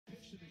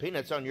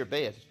Peanut's on your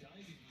bed.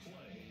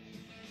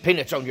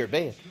 Peanut's on your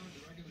bed.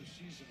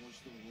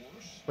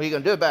 What are you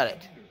going to do about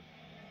it?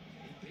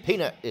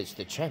 Peanut is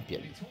the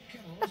champion.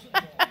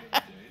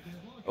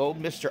 Oh,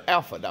 Mr.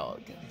 Alpha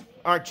Dog.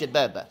 Aren't you,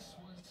 Bubba?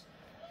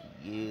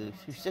 You're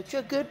such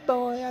a good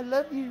boy. I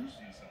love you.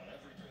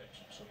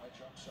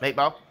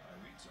 Meatball.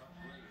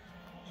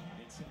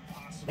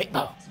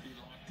 Meatball.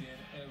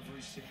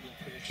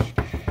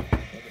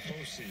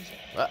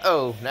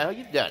 Uh-oh, now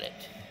you've done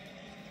it.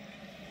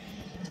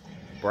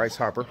 Bryce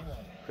Harper.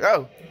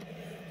 Oh,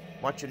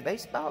 watching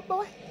baseball,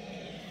 boy?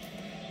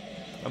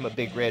 I'm a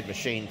big Red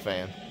Machine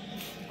fan.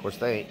 Of course,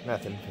 they ain't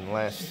nothing in the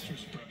last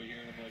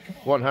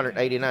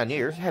 189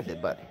 years, have they,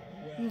 buddy?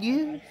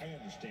 You?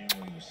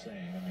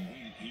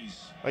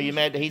 Are you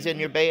mad that he's in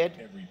your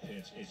bed?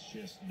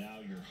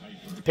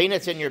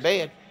 Peanut's in your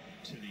bed.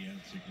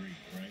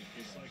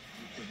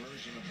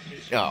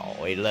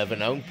 Oh,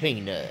 11 on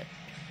Peanut.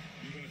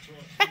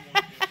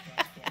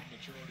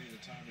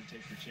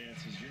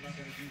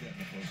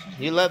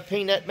 You love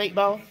Peanut,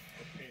 Meatball?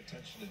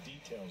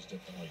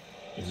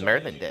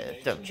 Merlin does,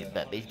 don't you,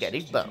 Bubby? He's got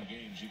his bone.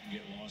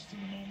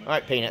 All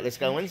right, Peanut, let's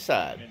go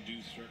inside.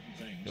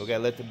 We gotta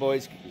let the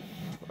boys.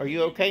 Are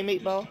you okay,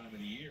 Meatball?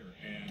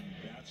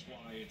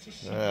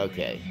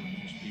 Okay.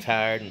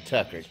 Tired and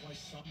tuckered.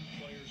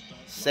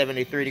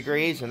 73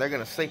 degrees, and they're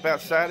gonna sleep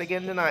outside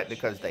again tonight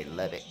because they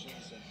love it.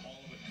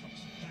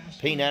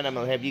 Peanut, I'm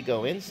gonna have you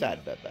go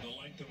inside, Bubba.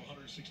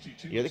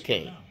 You're the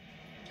king.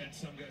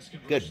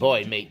 Good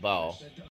boy, Meatball.